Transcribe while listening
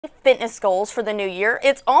Fitness goals for the new year,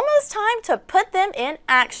 it's almost time to put them in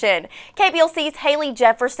action. KBLC's Haley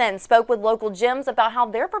Jefferson spoke with local gyms about how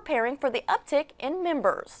they're preparing for the uptick in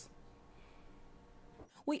members.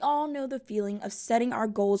 We all know the feeling of setting our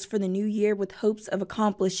goals for the new year with hopes of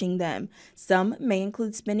accomplishing them. Some may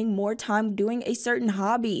include spending more time doing a certain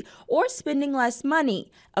hobby or spending less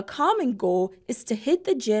money. A common goal is to hit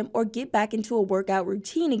the gym or get back into a workout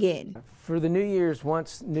routine again. For the New Year's,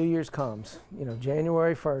 once New Year's comes,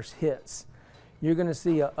 January 1st hits, you're going to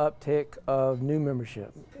see an uptick of new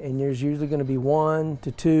membership. And there's usually going to be 1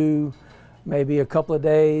 to 2, maybe a couple of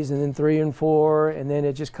days, and then 3 and 4, and then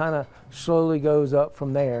it just kind of slowly goes up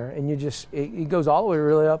from there. And it goes all the way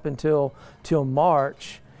really up until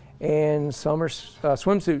March, and summer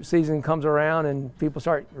swimsuit season comes around and people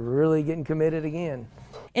start really getting committed again.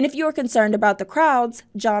 And if you're concerned about the crowds,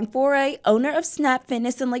 John Foray, owner of Snap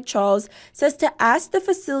Fitness in Lake Charles, says to ask the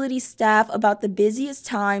facility staff about the busiest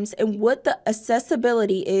times and what the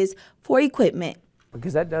accessibility is for equipment.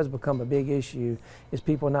 Because that does become a big issue, is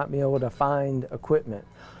people not being able to find equipment.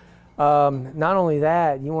 Not only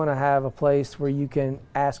that, you want to have a place where you can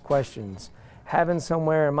ask questions. Having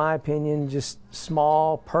somewhere, in my opinion, just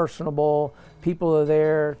small, personable, people are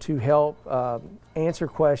there to help answer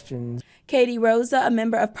questions. Katie Rosa, a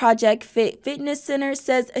member of Project Fit Fitness Center,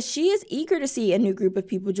 says she is eager to see a new group of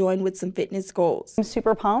people join with some fitness goals. I'm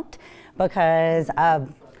super pumped because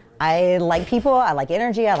I like people, I like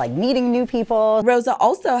energy, I like meeting new people. Rosa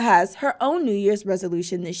also has her own New Year's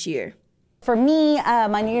resolution this year. For me,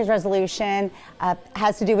 my New Year's resolution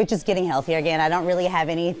has to do with just getting healthier again. I don't really have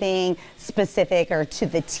anything specific or to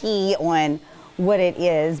the T on what it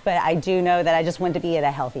is, but I do know that I just want to be at a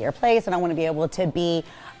healthier place, and I want to be able to be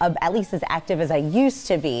at least as active as I used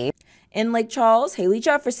to be. In Lake Charles, Haley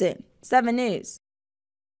Jefferson, 7 News.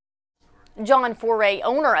 John Foray,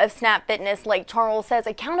 owner of Snap Fitness Lake Charles, says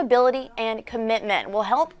accountability and commitment will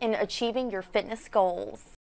help in achieving your fitness goals.